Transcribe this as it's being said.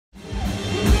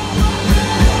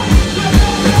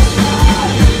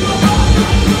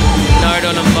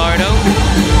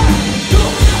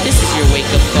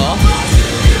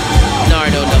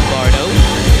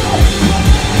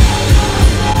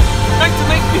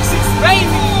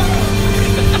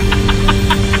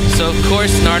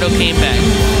course, Nardo came back.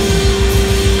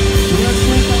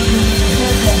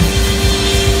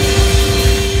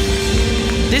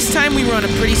 This time we were on a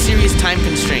pretty serious time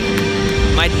constraint.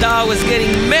 My dog was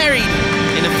getting married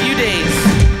in a few days.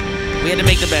 We had to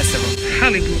make the best of it.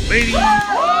 Hollywood, baby.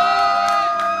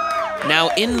 Now,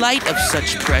 in light of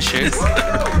such pressure,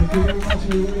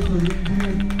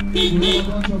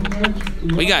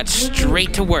 we got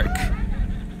straight to work,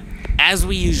 as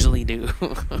we usually do.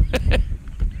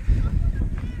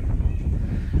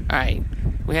 Alright,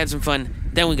 we had some fun,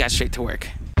 then we got straight to work.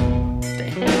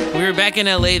 We were back in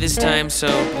LA this time, so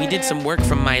we did some work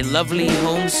from my lovely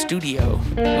home studio,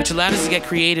 which allowed us to get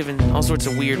creative in all sorts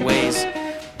of weird ways.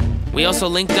 We also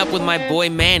linked up with my boy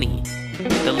Manny,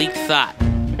 the Leaked Thought.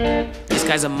 This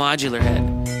guy's a modular head.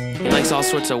 He likes all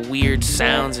sorts of weird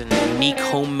sounds and unique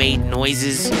homemade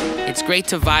noises. It's great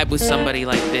to vibe with somebody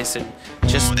like this and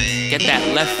just get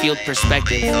that left field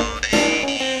perspective.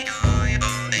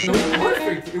 It was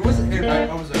perfect. It wasn't.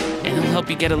 I was like. And he'll help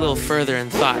you get a little further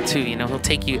in thought too. You know, he'll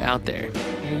take you out there.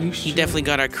 He definitely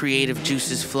got our creative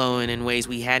juices flowing in ways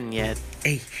we hadn't yet.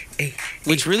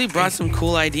 Which really brought some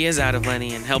cool ideas out of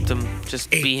Lenny and helped him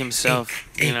just be himself.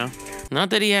 You know,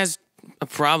 not that he has a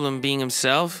problem being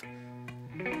himself.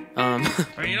 You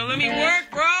know, let me work,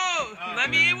 bro. Let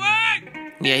me work.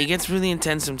 Yeah, he gets really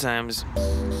intense sometimes,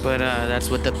 but that's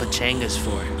what the pachanga's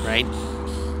for, right?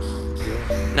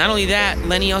 Not only that,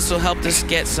 Lenny also helped us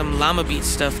get some Llamabeats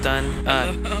stuff done.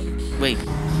 Wait,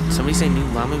 somebody say new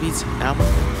Llamabeats album?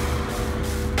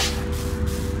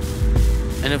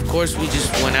 And of course, we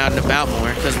just went out and about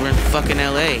more because we're in fucking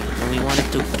LA and we wanted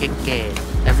to kick it.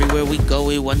 Everywhere we go,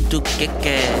 we want to kick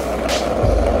it.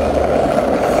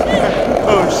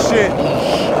 Oh shit!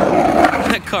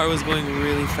 That car was going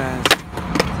really fast.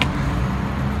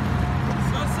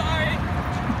 So sorry.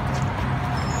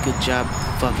 Good job,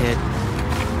 fuckhead.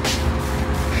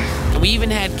 We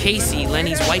even had Casey,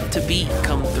 Lenny's wife-to-be,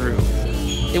 come through.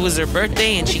 It was her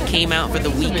birthday and she came out for the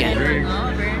weekend.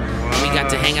 We got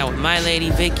to hang out with my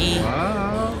lady, Vicky.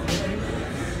 Now,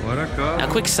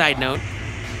 quick side note.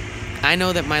 I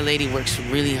know that my lady works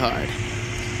really hard.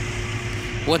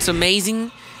 What's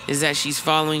amazing is that she's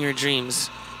following her dreams.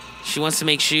 She wants to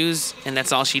make shoes, and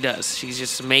that's all she does. She's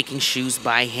just making shoes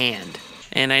by hand.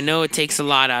 And I know it takes a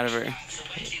lot out of her.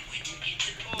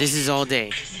 This is all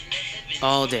day.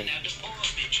 All day.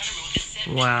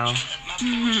 Wow.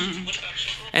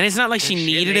 And it's not like she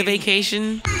needed a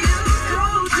vacation.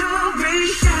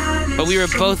 But we were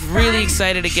both really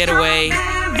excited to get away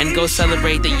and go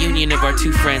celebrate the union of our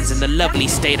two friends in the lovely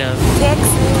state of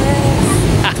Texas.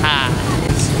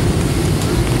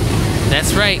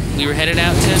 That's right. We were headed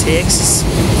out to Texas.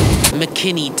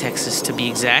 McKinney, Texas, to be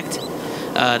exact.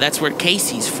 That's where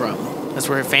Casey's from. That's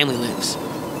where her family lives.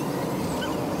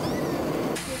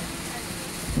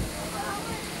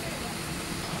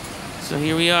 So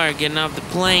here we are, getting off the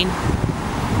plane.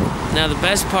 Now, the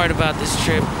best part about this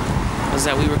trip was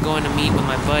that we were going to meet with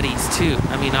my buddies, too.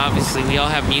 I mean, obviously, we all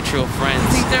have mutual friends. I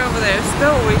think they're over there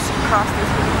still. We should cross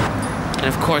this way. And,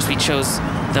 of course, we chose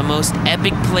the most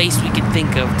epic place we could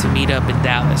think of to meet up in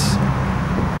Dallas.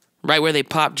 Right where they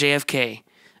popped JFK.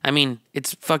 I mean,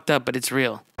 it's fucked up, but it's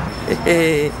real.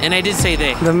 And I did say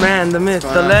they. The man, the myth,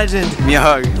 the legend. Give me a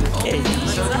hug.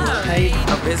 Hey,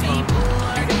 abysmal.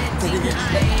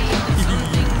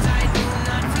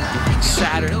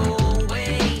 Shattered.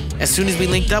 As soon as we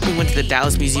linked up, we went to the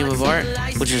Dallas Museum of Art,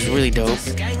 which is really dope.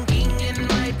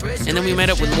 And then we met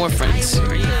up with more friends.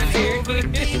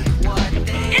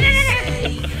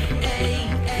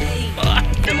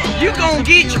 You gonna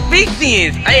get your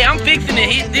fixins. Hey, I'm fixing to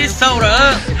hit this soda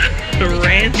up. The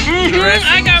ranch?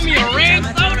 I got me a ranch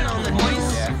soda.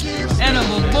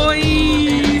 Edible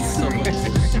boys.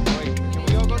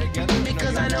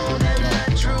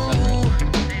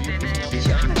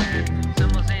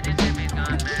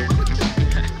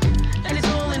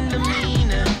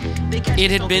 It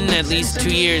had been at least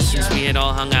 2 years since we had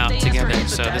all hung out together,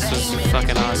 so this was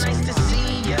fucking awesome.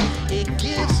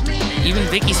 Even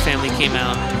Vicky's family came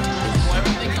out.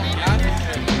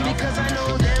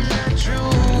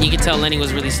 You could tell Lenny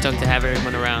was really stoked to have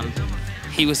everyone around.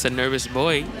 He was a nervous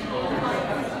boy.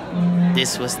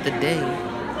 This was the day.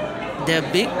 The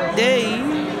big day.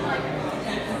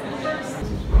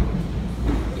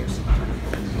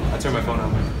 I turned my phone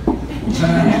on.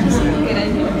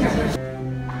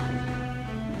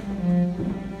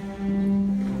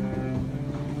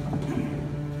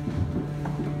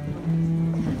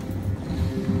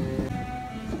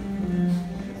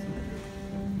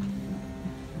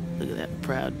 Look at that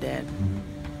proud dad.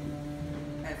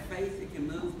 Have faith that can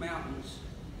move mountains,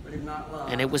 but if not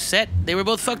love. And it was set. They were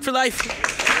both fucked for life.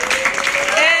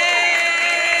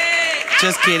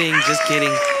 Just kidding, just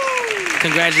kidding.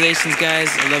 Congratulations, guys.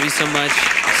 I love you so much.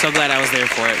 So glad I was there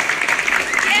for it.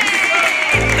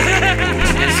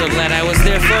 And so glad I was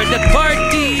there for the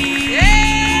party.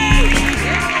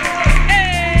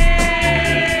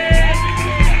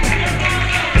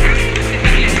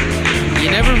 You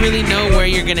never really know where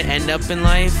you're gonna end up in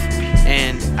life.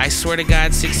 And I swear to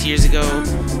God, 6 years ago,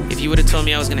 if you would have told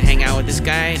me I was gonna hang out with this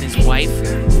guy and his wife,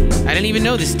 I didn't even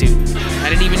know this dude. I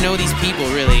didn't even know these people,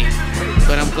 really.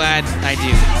 But I'm glad I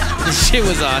do. This shit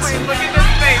was awesome. Look at this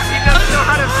face. He doesn't know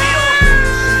how to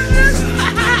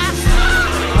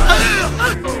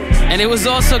feel. And it was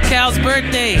also Cal's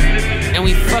birthday. And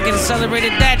we fucking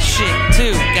celebrated that shit,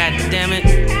 too. God damn it.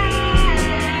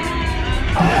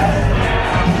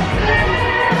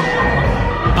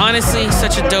 Honestly,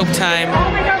 such a dope time.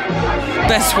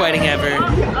 Best wedding ever.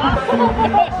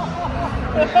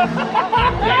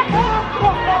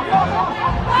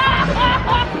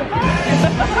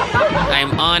 I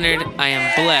am honored, I am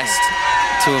blessed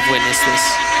to have witnessed this.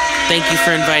 Thank you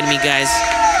for inviting me, guys.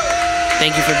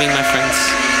 Thank you for being my friends.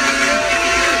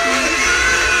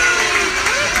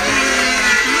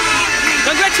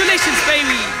 Congratulations,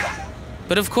 baby!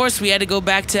 But of course, we had to go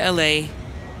back to LA.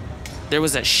 There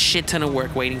was a shit ton of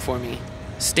work waiting for me.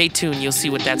 Stay tuned, you'll see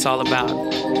what that's all about.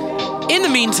 In the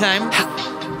meantime,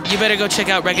 you better go check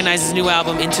out Wrekonize's new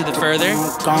album, Into the Further.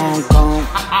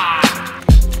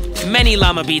 Many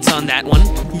Llamabeats on that one.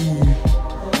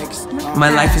 My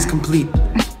life is complete.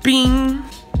 Bing,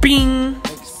 bing,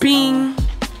 bing,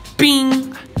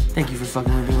 bing. Thank you for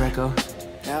fucking with me, Wreco.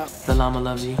 The llama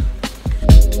loves you.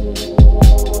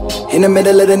 In the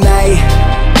middle of the night,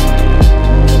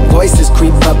 voices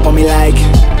creep up on me like